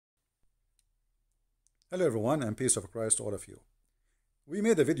Hello everyone, and peace of Christ to all of you. We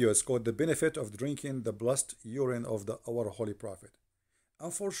made a video, it's called The Benefit of Drinking the Blessed Urine of our Holy Prophet.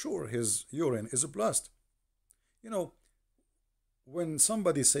 And for sure his urine is blessed. You know, when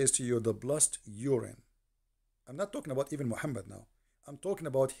somebody says to you the blessed urine, I'm not talking about even Muhammad now. I'm talking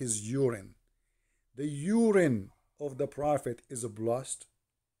about his urine. The urine of the Prophet is blessed.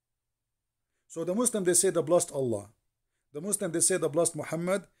 So the Muslim, they say the blessed Allah. The Muslim, they say the blessed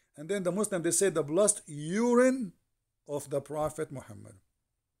Muhammad. And then the Muslim, they say the blessed urine of the Prophet Muhammad.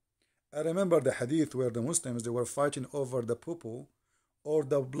 I remember the hadith where the Muslims, they were fighting over the poo or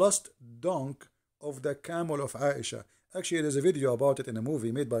the blessed dunk of the camel of Aisha. Actually, there's a video about it in a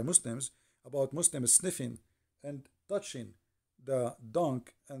movie made by Muslims about Muslims sniffing and touching the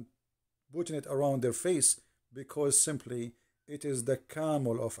dunk and putting it around their face because simply it is the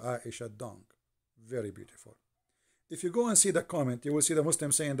camel of Aisha dunk. Very beautiful. If you go and see the comment, you will see the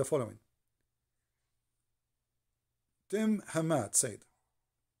Muslim saying the following. Tim Hamad said,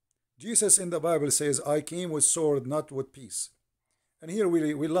 Jesus in the Bible says, I came with sword, not with peace. And here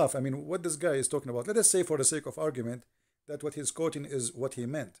we laugh. I mean, what this guy is talking about. Let us say for the sake of argument that what he's quoting is what he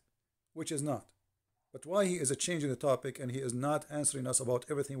meant, which is not. But why he is changing the topic and he is not answering us about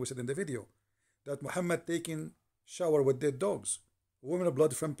everything we said in the video. That Muhammad taking shower with dead dogs, women of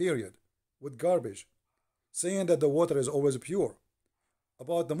blood from period, with garbage, saying that the water is always pure,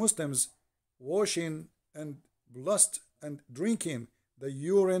 about the Muslims washing and lust and drinking the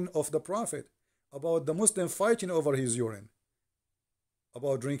urine of the Prophet, about the Muslim fighting over his urine,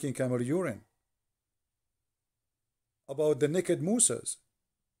 about drinking camel urine, about the naked Musas,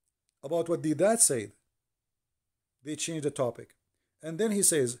 about what the dad said. They changed the topic. And then he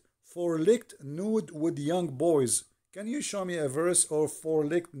says, for licked nude with young boys. Can you show me a verse of for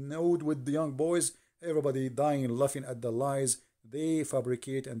licked nude with the young boys? Everybody dying, laughing at the lies they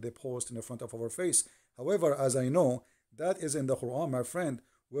fabricate and they post in the front of our face. However, as I know, that is in the Qur'an, my friend,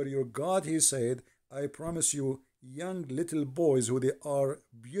 where your God, he said, I promise you, young little boys who they are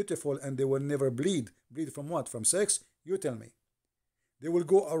beautiful and they will never bleed. Bleed from what? From sex? You tell me. They will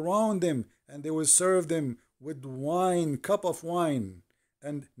go around them and they will serve them with wine, cup of wine.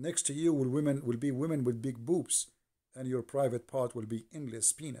 And next to you will be women with big boobs. And your private part will be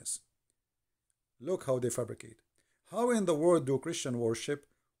endless penis. Look how they fabricate. How in the world do Christian worship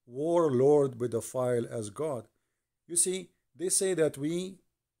warlord pedophile as God? You see, they say that we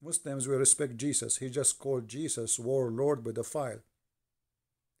Muslims, we respect Jesus. He just called Jesus warlord pedophile.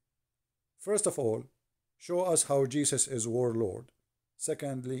 First of all, show us how Jesus is warlord.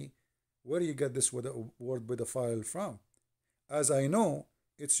 Secondly, where do you get this word pedophile from? As I know,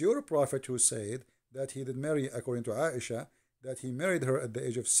 it's your prophet who said that he did marry, according to Aisha, that he married her at the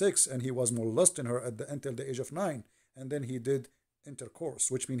age of 6 and he was molesting her until the age of 9, and then he did intercourse,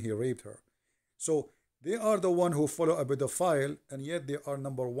 which means he raped her. So they are the one who follow a pedophile, and yet they are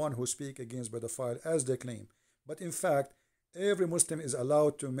number one who speak against pedophile as they claim. But in fact, every Muslim is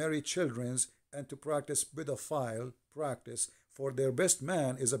allowed to marry children and to practice pedophile practice, for their best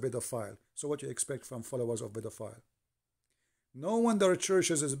man is a pedophile. So what you expect from followers of pedophile? No wonder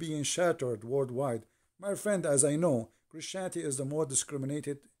churches is being shattered worldwide. My friend, as I know, Christianity is the more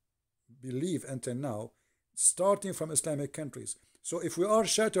discriminated belief until now, starting from Islamic countries. So if we are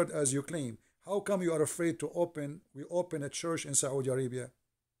shattered as you claim, how come you are afraid to open a church in Saudi Arabia?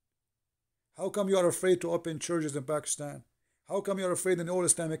 How come you are afraid to open churches in Pakistan? How come you are afraid in all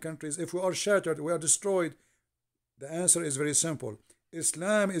Islamic countries? If we are shattered, we are destroyed. The answer is very simple.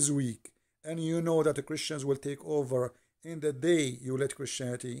 Islam is weak, and you know that the Christians will take over in the day you let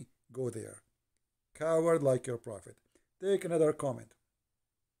Christianity go there. Coward like your prophet. Take another comment.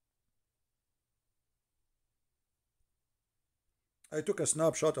 I took a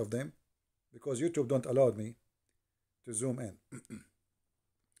snapshot of them because YouTube don't allow me to zoom in.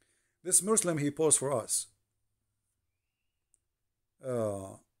 This Muslim, he posed for us.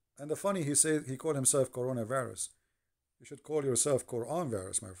 And the funny, he said he called himself coronavirus. You should call yourself Qur'an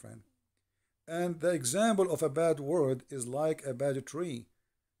virus, my friend. And the example of a bad word is like a bad tree,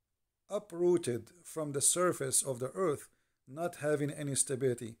 uprooted from the surface of the earth, not having any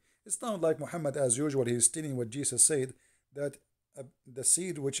stability. It's not like Muhammad, as usual, he's stealing what Jesus said, that the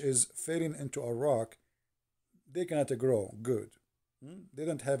seed which is falling into a rock, they cannot grow good. They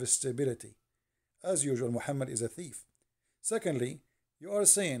don't have a stability. As usual, Muhammad is a thief. Secondly, you are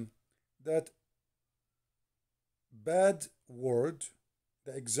saying that bad word,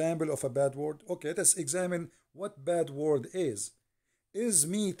 the example of a bad word. Okay, let us examine what bad word is. Is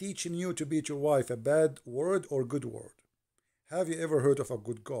me teaching you to beat your wife a bad word or good word? Have you ever heard of a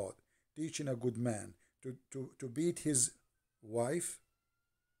good God teaching a good man to beat his wife?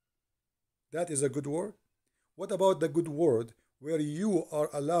 That is a good word. What about the good word where you are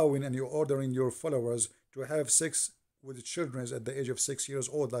allowing and you're ordering your followers to have sex with children at the age of 6 years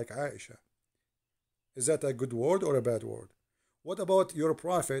old, like Aisha? Is that a good word or a bad word? What about your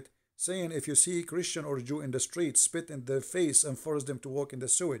prophet saying if you see Christian or Jew in the street, spit in their face and force them to walk in the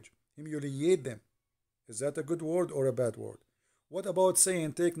sewage, humiliate them? Is that a good word or a bad word? What about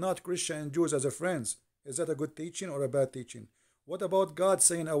saying take not Christian and Jews as a friends? Is that a good teaching or a bad teaching? What about God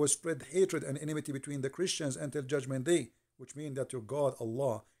saying I will spread hatred and enmity between the Christians until judgment day? Which means that your God,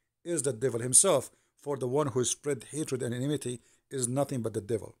 Allah, is the devil himself. For the one who spread hatred and enmity is nothing but the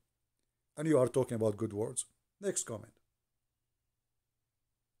devil. And you are talking about good words. Next comment.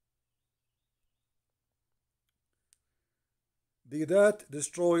 Did that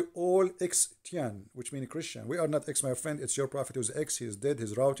destroy all X-Tian, which means Christian? We are not X, my friend. It's your prophet who's X. He is dead,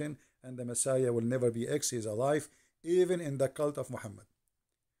 he's routing, and the Messiah will never be X. He is alive, even in the cult of Muhammad.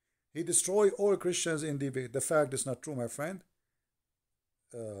 He destroyed all Christians in debate. The fact is not true, my friend.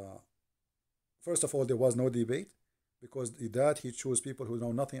 First of all, there was no debate, because that he chose people who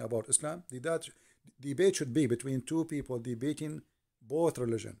know nothing about Islam. That debate should be between two people debating both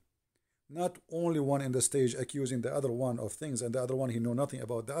religion. Not only one in the stage accusing the other one of things and the other one he know nothing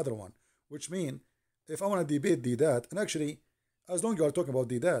about the other one. Which mean, if I want to debate that, and actually, as long as you are talking about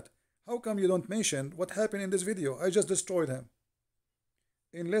that, how come you don't mention what happened in this video? I just destroyed him.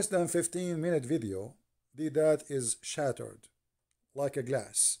 In less than 15-minute video, that is shattered like a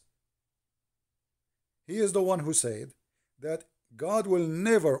glass. He is the one who said that God will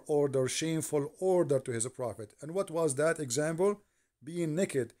never order shameful order to his prophet. And what was that example? Being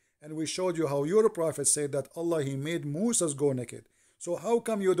naked. And we showed you how your prophet said that Allah, he made Moses go naked. So how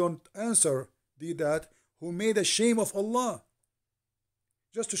come you don't answer that who made a shame of Allah?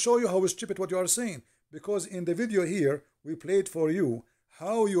 Just to show you how stupid what you are saying. Because in the video here, we played for you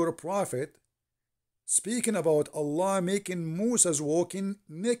how your prophet speaking about Allah making Moses walking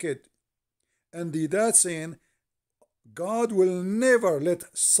naked. And that saying, God will never let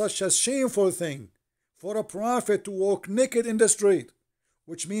such a shameful thing for a prophet to walk naked in the street.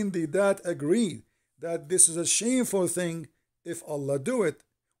 Which means that agreed that this is a shameful thing if Allah do it.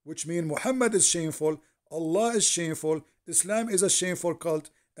 Which means Muhammad is shameful, Allah is shameful, Islam is a shameful cult,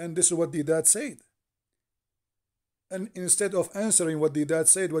 and this is what that said. And instead of answering what that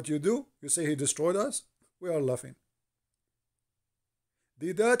said, what you do? You say he destroyed us? We are laughing.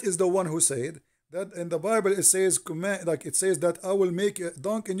 That is the one who said that in the Bible it says like it says that I will make a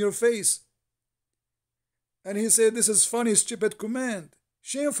dunk in your face. And he said this is funny, stupid command.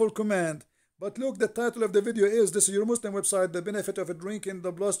 Shameful command. But look, the title of the video is, this is your Muslim website, the benefit of drinking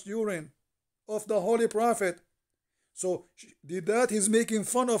the blood urine of the Holy Prophet. So that he's making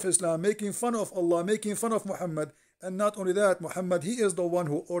fun of Islam, making fun of Allah, making fun of Muhammad. And not only that, Muhammad, he is the one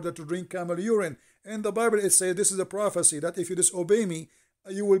who ordered to drink camel urine. In the Bible it says this is a prophecy that if you disobey me,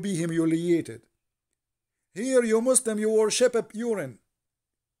 you will be humiliated. Here you Muslim, you worship urine.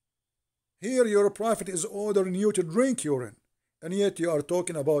 Here your prophet is ordering you to drink urine. And yet you are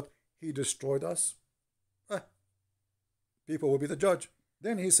talking about he destroyed us. People will be the judge.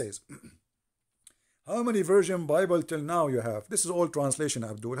 Then he says, how many version Bible till now you have? This is all translation,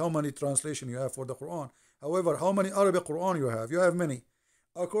 Abdul. How many translation you have for the Quran? However, how many Arabic Quran you have? You have many.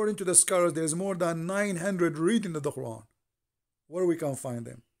 According to the scholars, there is more than 900 reading of the Quran. Where we can find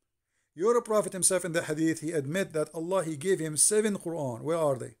them? Your prophet himself in the hadith, he admit that Allah, he gave him 7 Quran. Where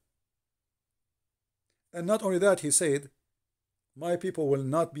are they? And not only that, he said, my people will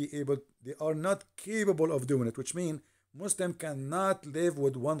not be able, they are not capable of doing it, which means Muslim cannot live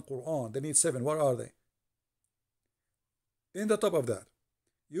with 1 Quran. They need 7. Where are they? In the top of that,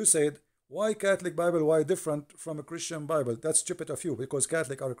 you said, why Catholic Bible, why different from a Christian Bible? That's stupid of you, because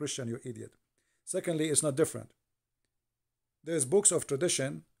Catholic are a Christian, you idiot. Secondly, it's not different. There's books of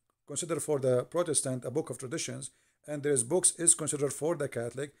tradition, considered for the Protestant a book of traditions, and there's books is considered for the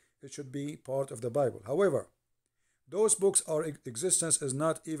Catholic, it should be part of the Bible. However, those books are existence is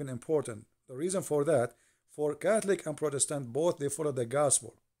not even important. The reason for that, for Catholic and Protestant, both they follow the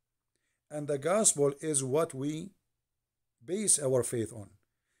gospel. And the gospel is what we base our faith on.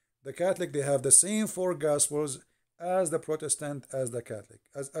 The Catholic, they have the same 4 gospels as the Protestant, as the Catholic,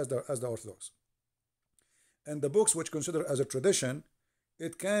 as the Orthodox. And the books which consider as a tradition,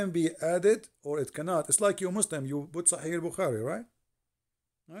 it can be added or it cannot. It's like you Muslim, you put Sahih Bukhari, right?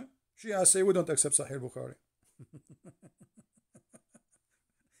 Right? Shia say we don't accept Sahih Bukhari.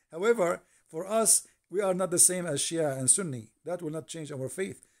 However, for us, we are not the same as Shia and Sunni. That will not change our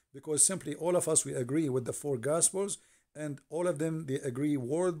faith, because simply all of us, we agree with the 4 gospels, and all of them, they agree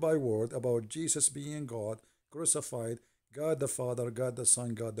word by word about Jesus being God, crucified, God the Father, God the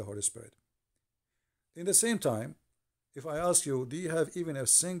Son, God the Holy Spirit. In the same time, if I ask you, do you have even a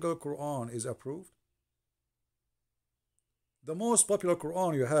single Quran is approved? The most popular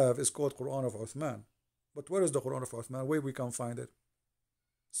Quran you have is called Quran of Uthman. But where is the Quran of Uthman? Where we can find it?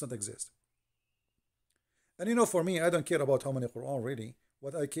 It doesn't exist. And you know, for me, I don't care about how many Quran really.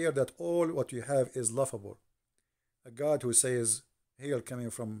 What I care that all what you have is laughable. A God who says hail coming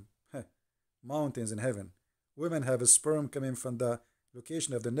from mountains in heaven. Women have a sperm coming from the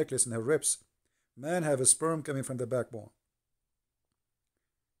location of the necklace in her ribs. Man have a sperm coming from the backbone.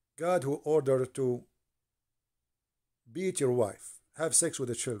 God who ordered to beat your wife, have sex with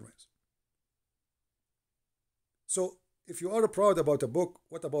the children. So if you are proud about a book,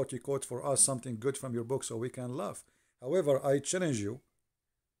 what about you quote for us something good from your book so we can laugh? However, I challenge you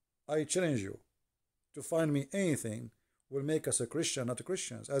to find me anything will make us a Christian, not a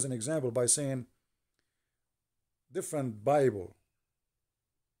Christians. As an example, by saying different Bible.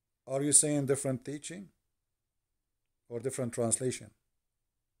 Are you saying different teaching or different translation?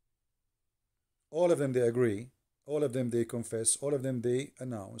 All of them they agree, all of them they confess, all of them they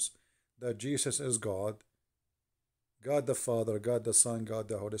announce that Jesus is God, God the Father, God the Son, God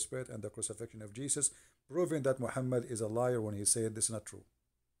the Holy Spirit, and the crucifixion of Jesus, proving that Muhammad is a liar when he said this is not true.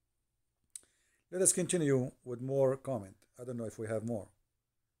 Let us continue with more comment. I don't know if we have more.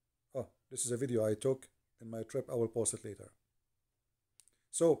 Oh, this is a video I took in my trip. I will post it later.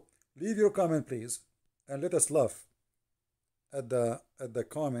 So leave your comment, please, and let us laugh at the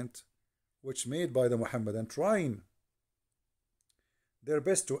comment which made by the Muhammadan trying their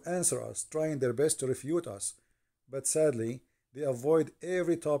best to answer us, trying their best to refute us, but sadly they avoid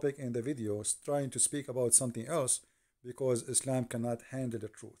every topic in the videos, trying to speak about something else because Islam cannot handle the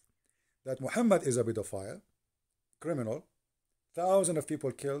truth. That Muhammad is a pedophile, criminal, thousands of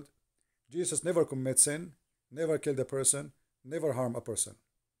people killed. Jesus never commits sin, never killed a person, never harm a person,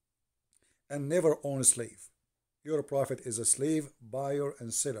 and never own a slave. Your prophet is a slave buyer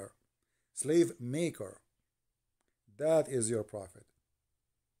and seller, slave maker. That is your prophet.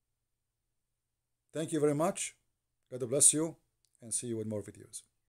 Thank you very much. God bless you, and see you with more videos.